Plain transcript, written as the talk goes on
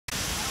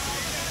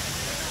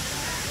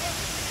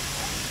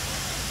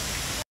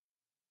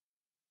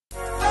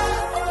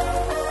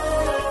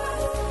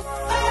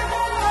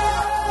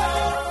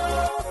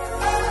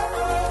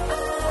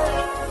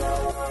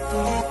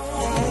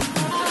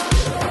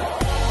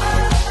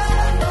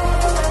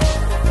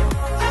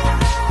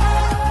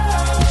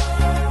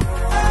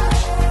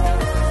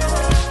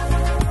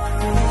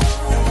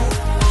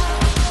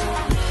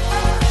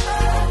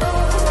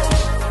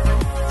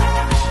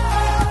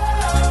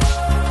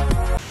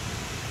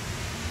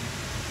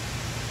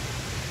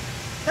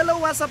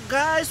what's up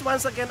guys?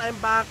 Once again, I'm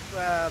back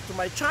to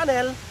my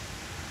channel.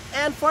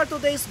 And for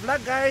today's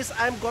vlog guys,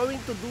 I'm going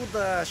to do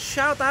the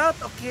shout out,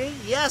 okay?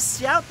 Yes,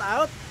 shout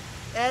out.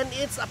 And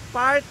it's a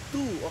part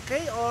 2,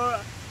 okay?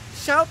 Or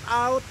shout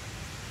out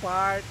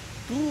part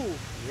 2.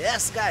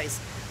 Yes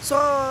guys. So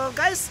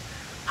guys,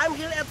 I'm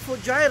here at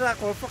Fujairah,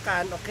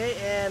 Corfocan, okay?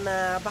 And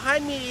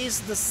behind me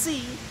is the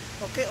sea,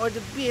 okay? Or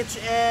the beach.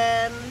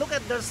 And look at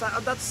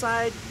on that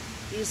side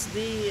is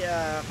the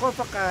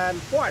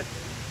Corfocan port.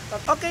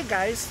 Okay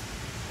guys,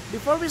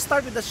 before we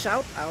start with the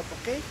shout out,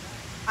 okay,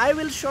 I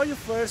will show you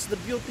first the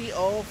beauty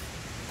of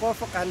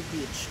Corfocan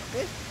Beach,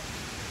 okay?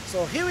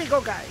 So here we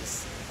go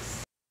guys.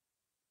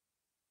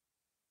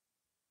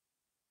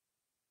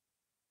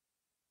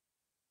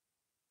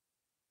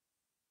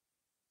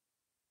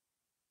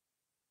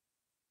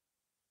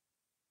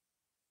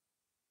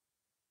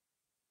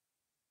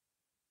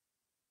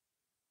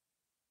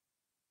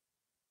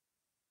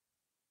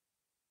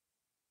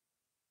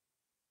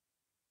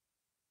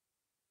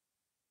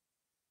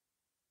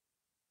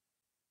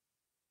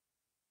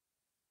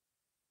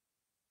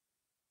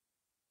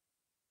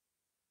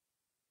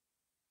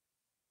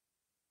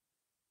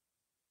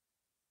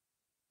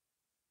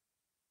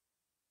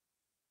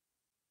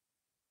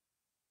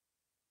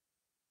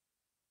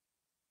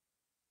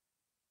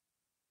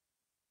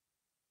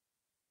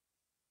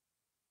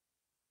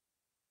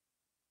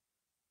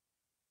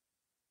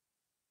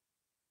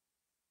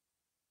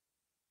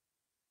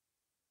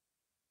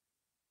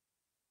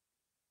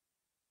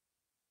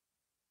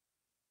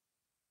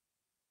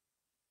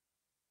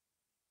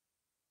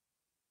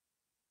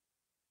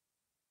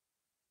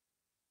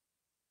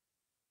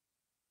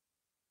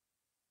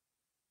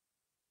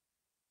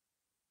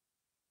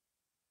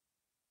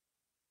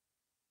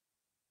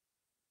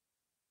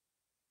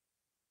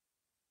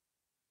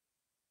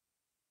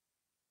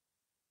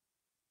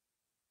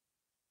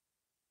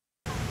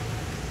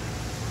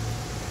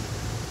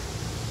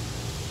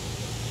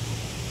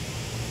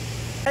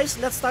 Guys,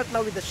 let's start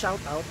now with the shout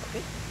out, okay?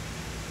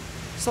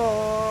 So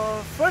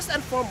first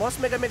and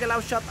foremost, mega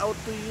loud shout out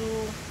to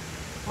you,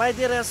 my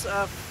dearest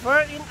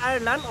Fer in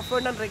Ireland or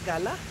Fernan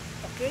Regala,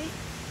 okay?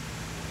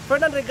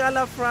 Fernan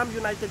Regala from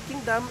United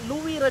Kingdom,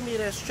 Louis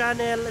Ramirez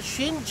Channel,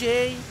 Shin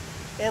J,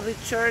 and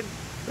Richard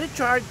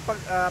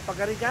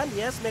Pagarigan.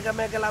 Yes, mega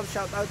loud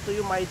shout out to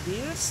you, my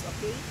dears,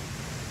 okay?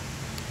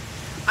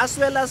 As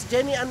well as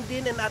Jenny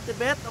Andin and Ate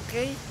Beth,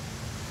 okay?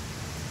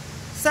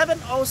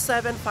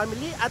 707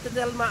 family, Ate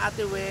Delma,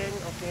 Ate Weng,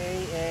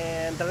 okay,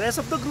 and the rest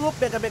of the group,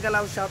 mega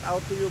loud shout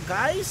out to you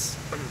guys.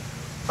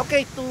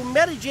 Okay, to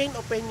Mary Jane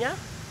Opeña,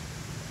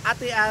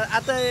 Ate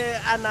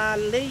Ana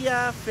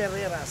Leia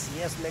Ferreras,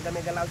 yes, mega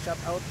loud shout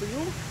out to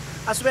you,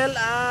 as well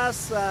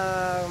as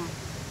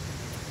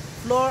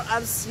Flor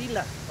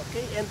Alcila,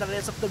 okay, and the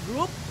rest of the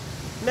group,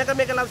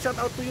 mega loud shout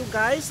out to you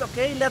guys.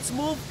 Okay, let's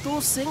move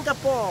to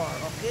Singapore,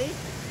 okay.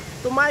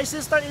 To my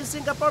sister in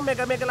Singapore,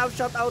 mega loud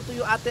shout out to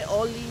you, Ate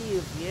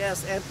Olive.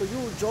 Yes, and to you,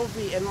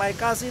 Jovi, and my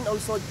cousin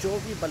also,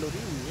 Jovi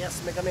Balorin.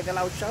 Yes, mega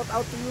loud shout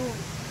out to you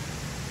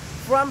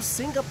from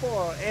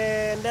Singapore.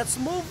 And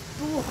let's move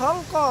to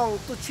Hong Kong,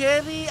 to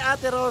Cherry,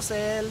 Ate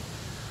Rosel,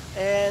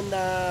 and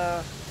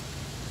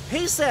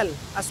Hazel,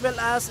 as well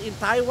as in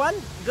Taiwan,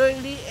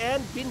 Girly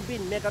and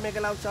Binbin. Mega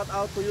loud shout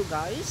out to you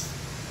guys.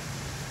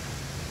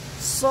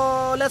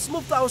 So let's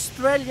move to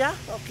Australia,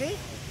 okay.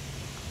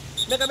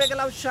 Mega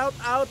loud shout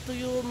out to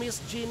you,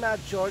 Miss Gina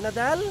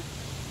Jornadal,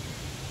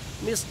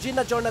 Miss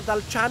Gina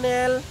Jornadal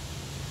Channel,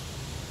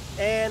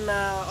 and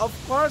of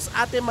course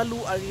Ate Malu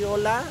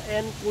Ariola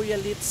and Kuya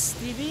Litz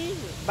TV,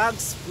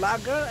 Bugs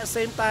Vlogger, at the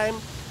same time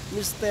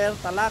Mr.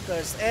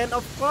 Talakers, and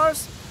of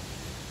course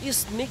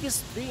is Nikki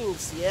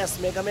Springs. Yes,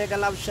 mega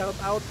loud shout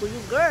out to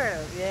you,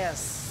 girl.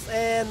 Yes,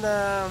 and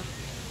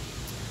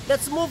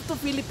let's move to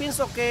Philippines,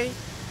 okay.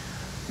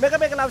 Mega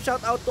loud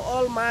shout out to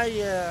all my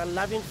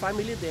loving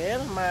family there,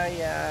 my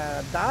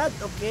dad,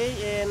 okay,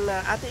 and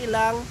Ate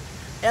Ilang,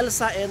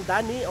 Elsa and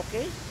Danny,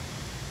 okay,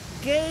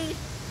 Gay,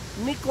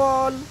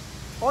 Nicole,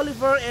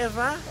 Oliver,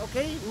 Eva,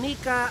 okay,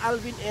 Nika,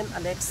 Alvin and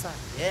Alexa,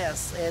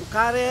 yes, and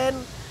Karen,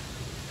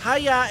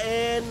 Haya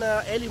and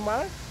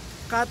Elimar,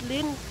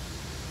 Kathleen,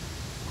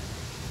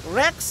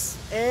 Rex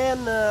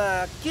and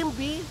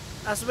Kimby,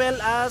 as well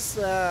as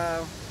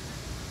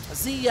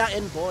Zia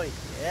and Boy,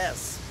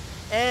 yes.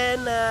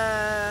 And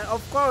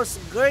of course,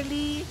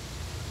 Girly,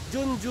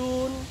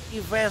 Junjun,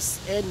 Yves,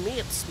 and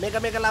Mitch.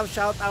 Mega loud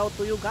shout out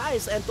to you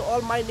guys, and to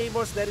all my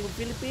neighbors there in the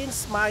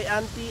Philippines, my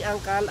auntie,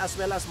 uncle, as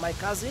well as my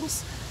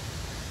cousins,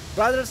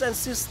 brothers and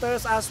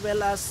sisters, as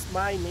well as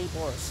my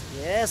neighbors.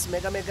 Yes,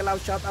 mega loud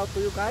shout out to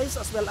you guys,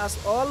 as well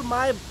as all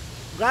my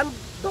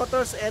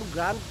granddaughters and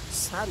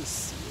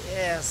grandsons.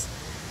 Yes,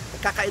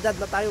 kakaedad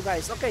na tayo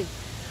guys. Okay,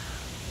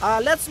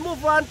 let's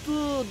move on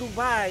to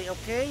Dubai,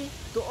 okay.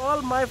 To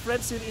all my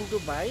friends here in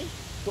Dubai,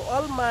 to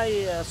all my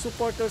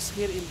supporters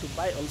here in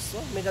Dubai also,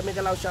 mega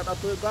loud shout out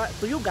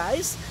to you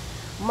guys,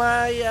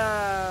 my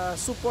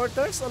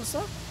supporters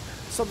also,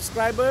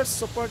 subscribers,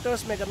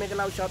 supporters, mega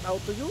loud shout out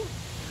to you,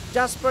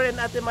 Jasper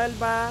and Ate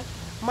Malba,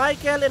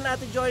 Michael and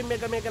Ate Joy,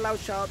 mega loud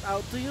shout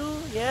out to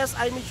you. Yes,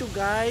 I miss you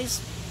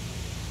guys.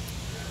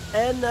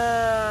 And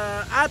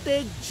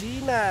Ate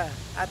Gina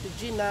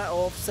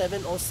of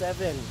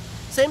 707.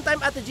 Same time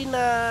Ate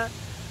Gina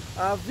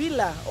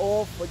Villa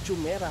of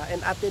Jumeirah,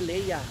 and Ate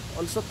Leia.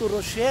 Also to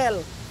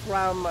Rochelle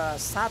from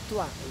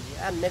Satwa.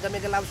 Yan,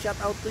 mega loud shout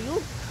out to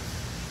you.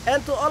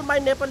 And to all my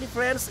Nepali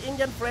friends,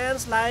 Indian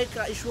friends like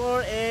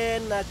Ishwar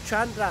and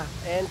Chandra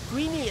and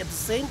Queenie at the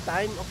same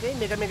time. Okay,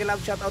 mega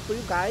loud shout out to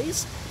you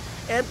guys.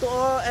 And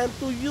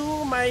to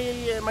you,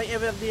 my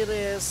ever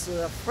dearest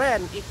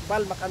friend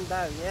Iqbal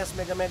Makandar. Yes,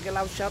 mega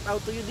loud shout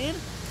out to you, dear.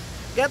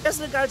 Get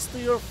best regards to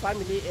your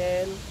family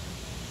and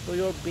to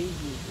your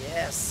baby.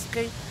 Yes,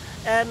 okay.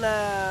 And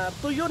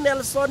to you,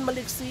 Nelson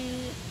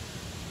Maliksi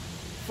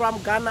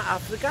from Ghana,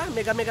 Africa.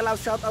 Mega loud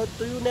shout out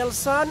to you,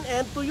 Nelson.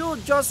 And to you,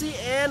 Josie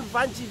and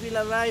Vanji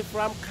Villaray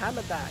from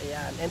Canada.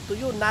 Ayan. And to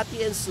you,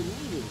 Nati and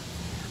Sunil.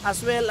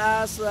 As well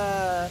as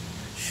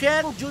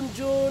Sheng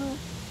Junjun,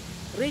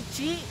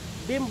 Richie,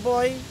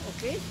 Bimboy,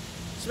 okay?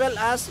 As well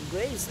as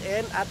Grace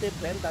and Ate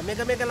Brenda.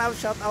 Mega loud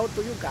shout out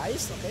to you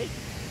guys, okay?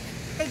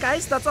 Okay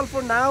guys, that's all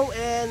for now.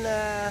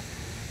 And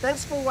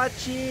thanks for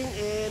watching.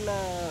 And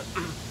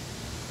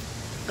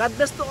God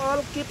bless to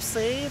all. Keep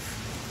safe.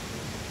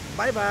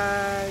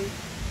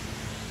 Bye-bye.